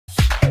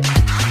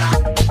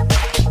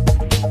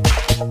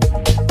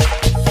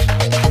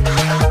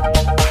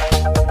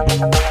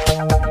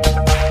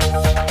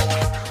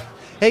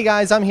Hey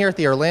guys, I'm here at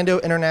the Orlando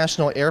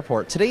International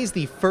Airport. Today's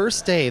the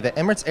first day that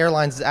Emirates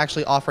Airlines is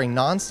actually offering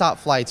non-stop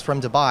flights from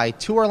Dubai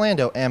to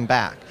Orlando and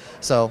back.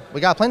 So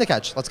we got a plane to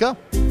catch. Let's go.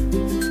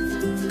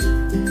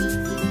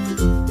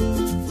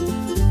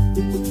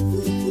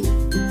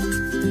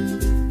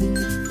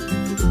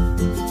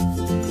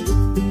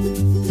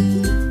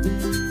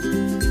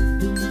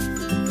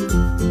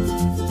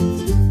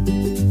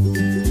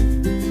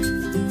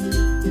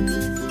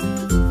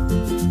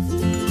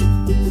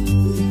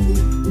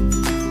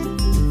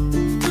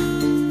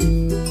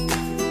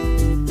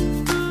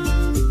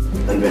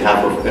 On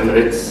behalf of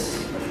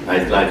Emirates,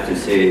 I'd like to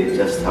say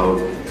just how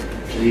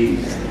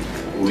pleased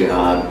we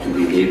are to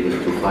be able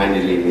to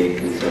finally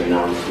make this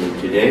announcement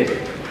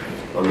today.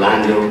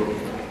 Orlando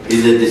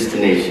is a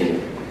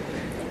destination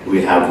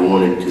we have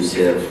wanted to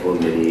serve for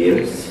many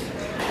years.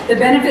 The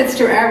benefits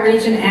to our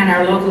region and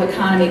our local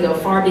economy go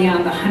far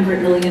beyond the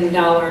 $100 million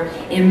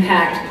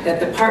impact that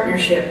the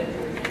partnership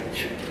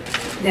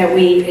that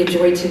we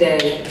enjoy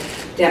today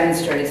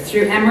demonstrates.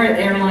 Through Emirates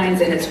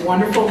Airlines and its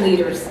wonderful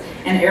leaders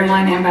and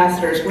airline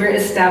ambassadors, we're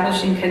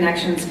establishing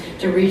connections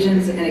to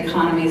regions and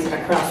economies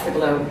across the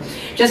globe.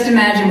 Just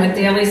imagine, with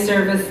daily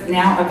service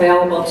now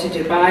available to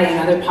Dubai and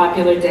other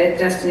popular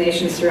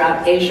destinations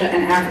throughout Asia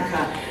and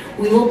Africa,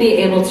 we will be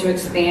able to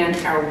expand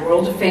our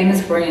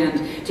world-famous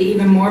brand to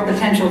even more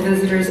potential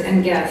visitors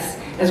and guests,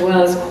 as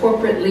well as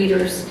corporate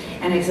leaders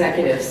and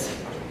executives.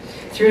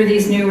 Through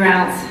these new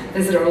routes,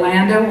 Visit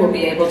Orlando will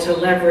be able to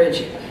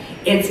leverage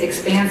its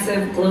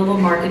expansive global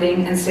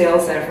marketing and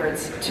sales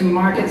efforts to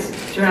markets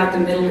throughout the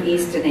Middle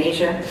East and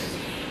Asia.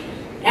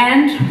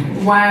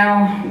 And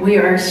while we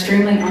are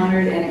extremely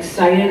honored and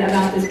excited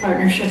about this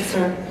partnership,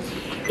 sir,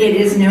 it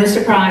is no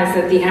surprise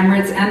that the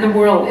Emirates and the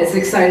world is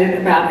excited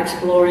about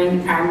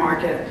exploring our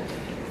market.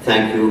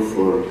 Thank you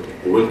for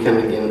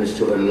welcoming Emirates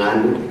to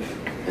Orlando,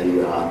 and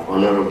we are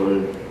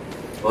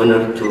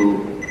honored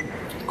to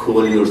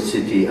call your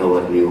city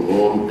our new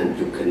home and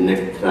to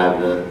connect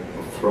travelers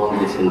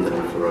from the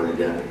Central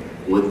Florida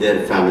with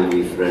their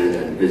family, friend,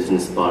 and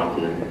business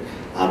partner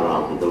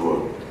around the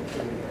world.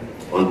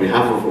 On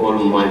behalf of all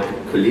my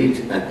colleagues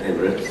at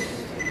Emirates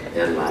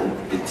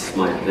Airlines, it's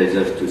my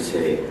pleasure to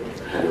say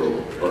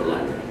hello,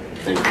 Orlando.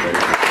 Thank you very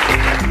much.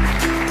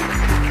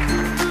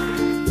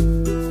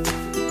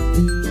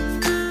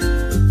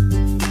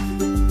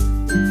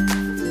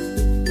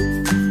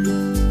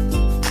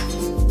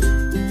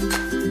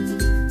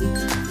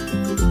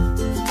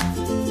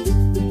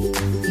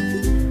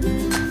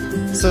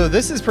 So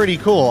this is pretty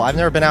cool. I've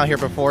never been out here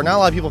before. Not a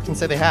lot of people can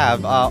say they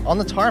have. On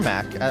the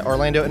tarmac at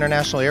Orlando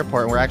International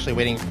Airport, and we're actually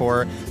waiting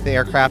for the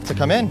aircraft to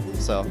come in.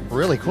 So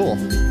really cool.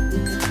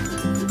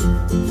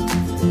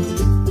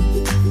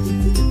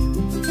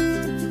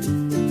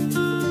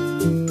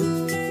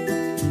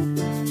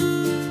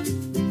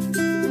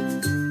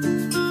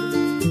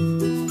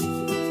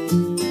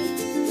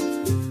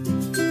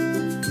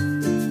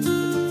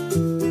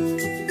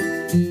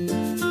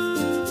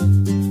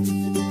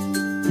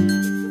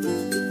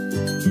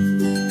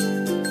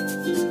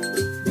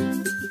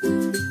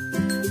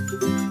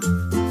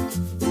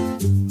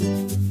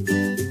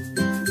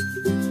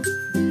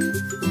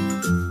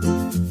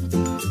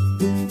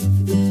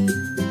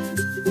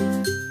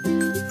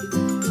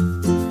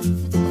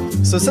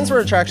 So since we're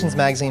Attractions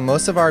Magazine,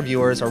 most of our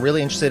viewers are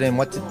really interested in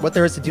what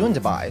there is to do in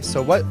Dubai.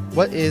 So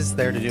what is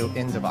there to do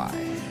in Dubai?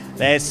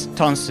 There's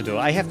tons to do.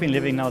 I have been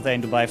living now there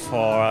in Dubai for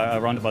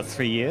around about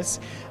 3 years.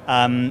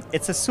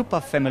 It's a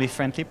super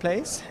family-friendly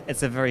place.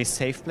 It's a very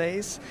safe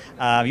place.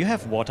 You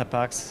have water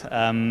parks.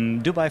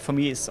 Dubai for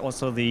me is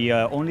also the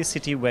only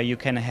city where you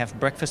can have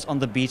breakfast on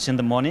the beach in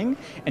the morning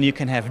and you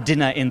can have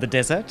dinner in the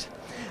desert.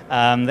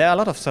 There are a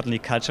lot of certainly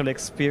cultural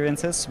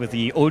experiences with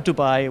the old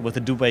Dubai, with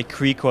the Dubai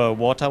Creek or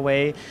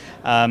waterway,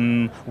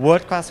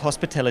 world-class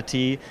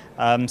hospitality.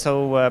 I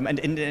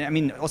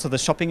mean, also the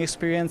shopping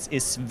experience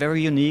is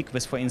very unique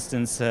with, for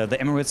instance, the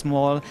Emirates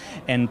Mall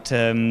and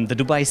the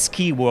Dubai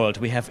Ski World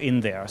we have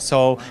in there.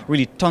 So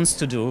really tons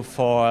to do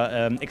for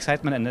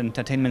excitement and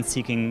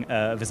entertainment-seeking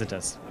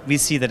visitors. We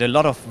see that a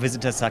lot of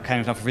visitors are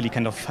really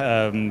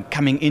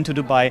coming into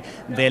Dubai.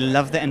 They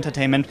love the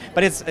entertainment,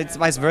 but it's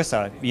vice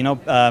versa. You know,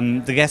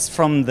 the guests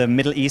from the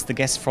Middle East, the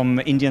guests from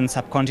Indian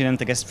subcontinent,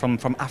 the guests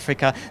from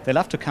Africa, they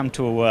love to come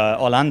to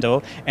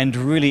Orlando and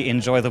really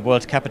enjoy the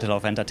world capital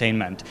of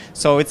entertainment.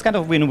 So it's kind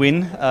of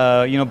win-win.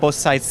 You know, both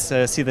sides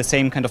see the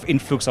same kind of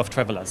influx of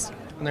travelers.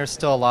 And there's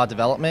still a lot of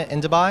development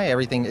in Dubai.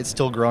 Everything is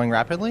still growing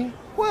rapidly.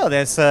 Well,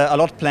 there's a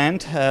lot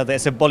planned.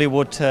 There's a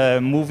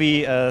Bollywood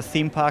movie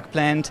theme park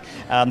planned.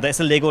 There's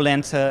a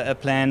Legoland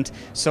planned.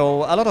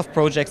 So a lot of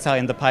projects are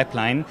in the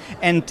pipeline.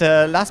 And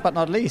last but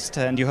not least,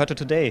 and you heard it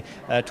today,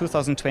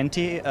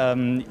 2020,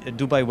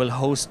 Dubai will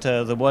host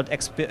the World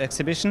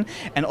Exhibition.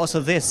 And also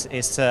this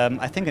is,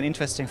 I think, an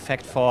interesting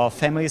fact for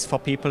families, for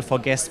people, for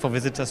guests, for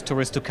visitors,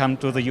 tourists to come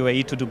to the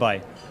UAE, to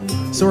Dubai.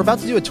 So we're about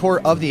to do a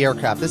tour of the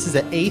aircraft. This is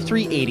an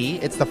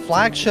A380. It's the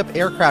flagship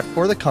aircraft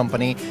for the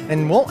company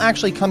and won't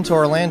actually come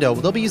to Orlando.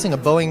 They'll be using a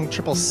Boeing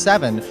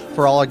 777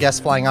 for all our guests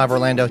flying out of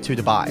Orlando to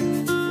Dubai.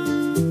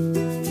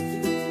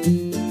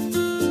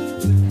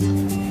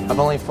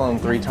 only flown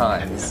 3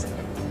 times,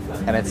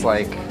 and it's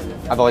like,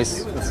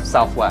 it's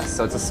Southwest,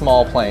 so it's a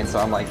small plane, so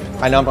I'm like,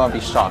 I know I'm gonna be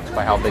shocked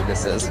by how big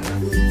this is.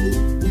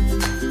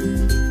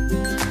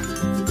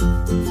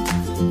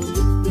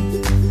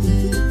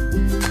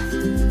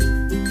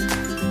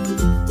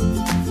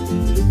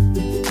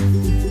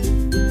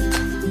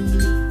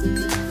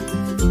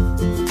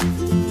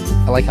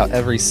 I like how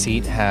every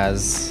seat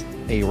has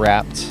a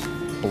wrapped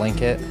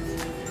blanket,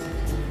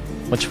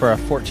 which for a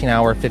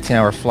 14-hour,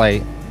 15-hour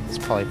flight is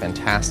probably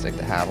fantastic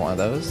to have one of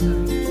those.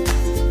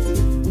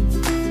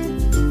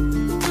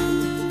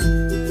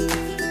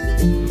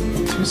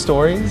 2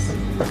 stories?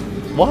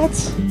 What?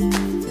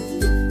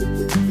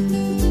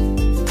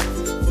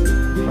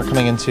 We're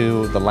coming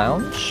into the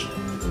lounge.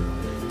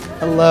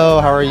 Hello,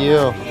 how are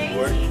you?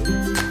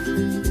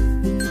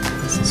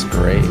 This is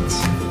great.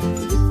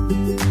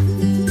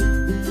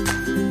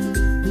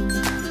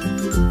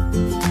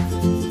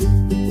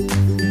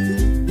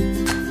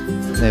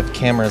 They have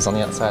cameras on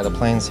the outside of the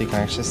plane so you can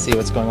actually see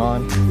what's going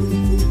on.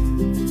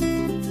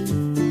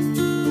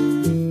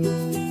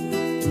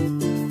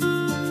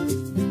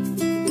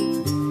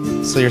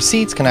 So your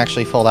seats can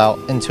actually fold out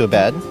into a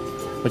bed,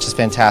 which is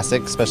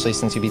fantastic, especially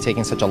since you'd be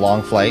taking such a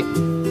long flight.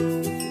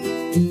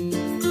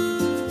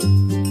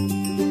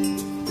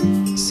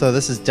 So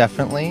this is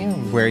definitely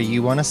where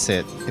you want to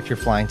sit if you're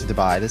flying to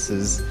Dubai. This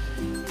is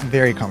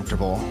very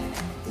comfortable.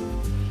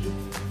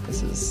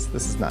 This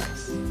is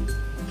nice.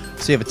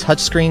 So you have a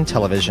touchscreen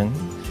television,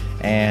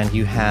 and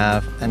you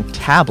have a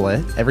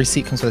tablet. Every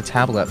seat comes with a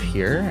tablet up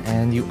here,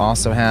 and you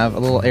also have a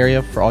little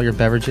area for all your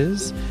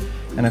beverages,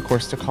 and of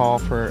course to call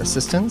for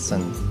assistance.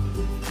 And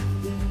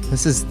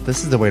this is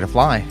the way to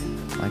fly.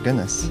 My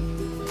goodness.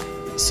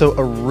 So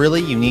a really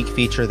unique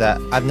feature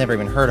that I've never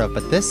even heard of,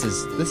 but this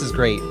is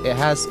great. It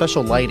has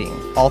special lighting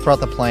all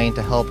throughout the plane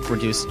to help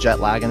reduce jet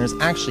lag, and there's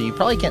actually, you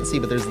probably can't see,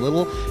 but there's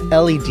little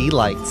LED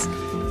lights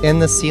in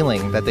the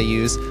ceiling that they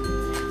use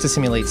to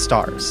simulate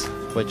stars,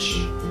 which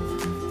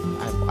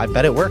I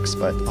bet it works,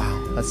 but wow,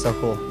 that's so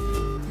cool.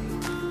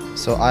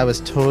 So I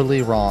was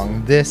totally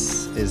wrong.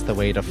 This is the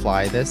way to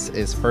fly. This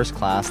is first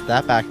class.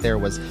 That back there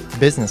was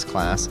business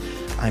class.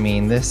 I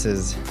mean, this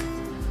is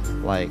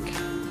like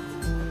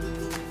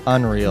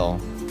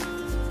unreal.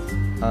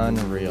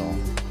 Unreal.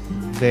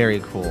 Very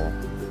cool.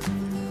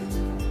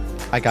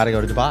 I gotta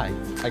go to Dubai.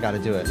 I gotta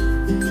do it.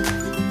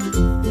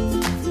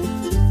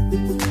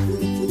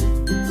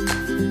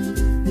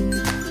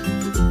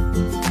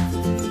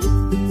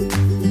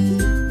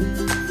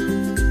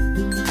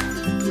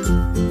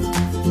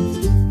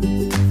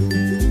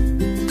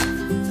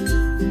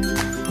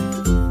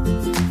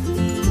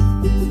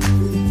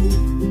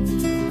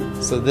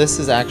 So this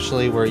is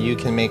actually where you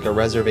can make a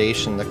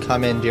reservation to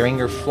come in during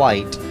your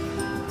flight,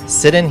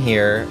 sit in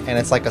here, and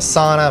it's like a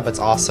sauna, but it's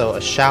also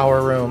a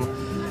shower room.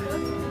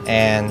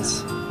 And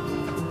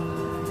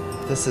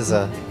this is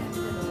a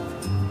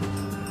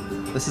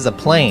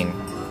plane.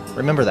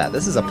 Remember that,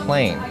 this is a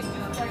plane.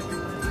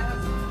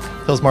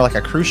 Feels more like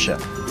a cruise ship.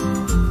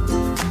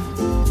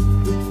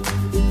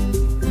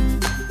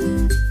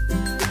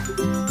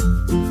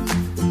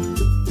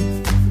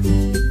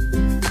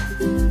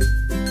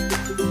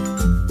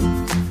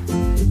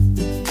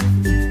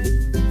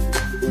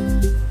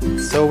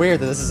 So weird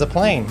that this is a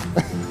plane.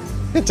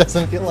 It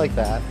doesn't feel like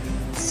that.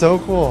 So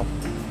cool.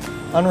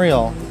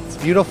 Unreal. It's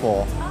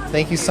beautiful.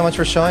 Thank you so much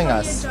for showing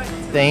us.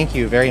 Thank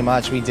you very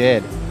much. We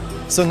did.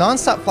 So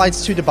non-stop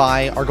flights to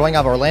Dubai are going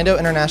out of Orlando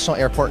International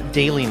Airport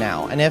daily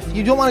now. And if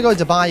you don't want to go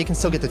to Dubai, you can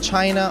still get to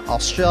China,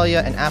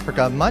 Australia, and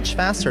Africa much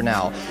faster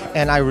now.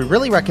 And I would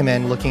really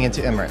recommend looking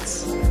into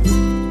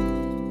Emirates.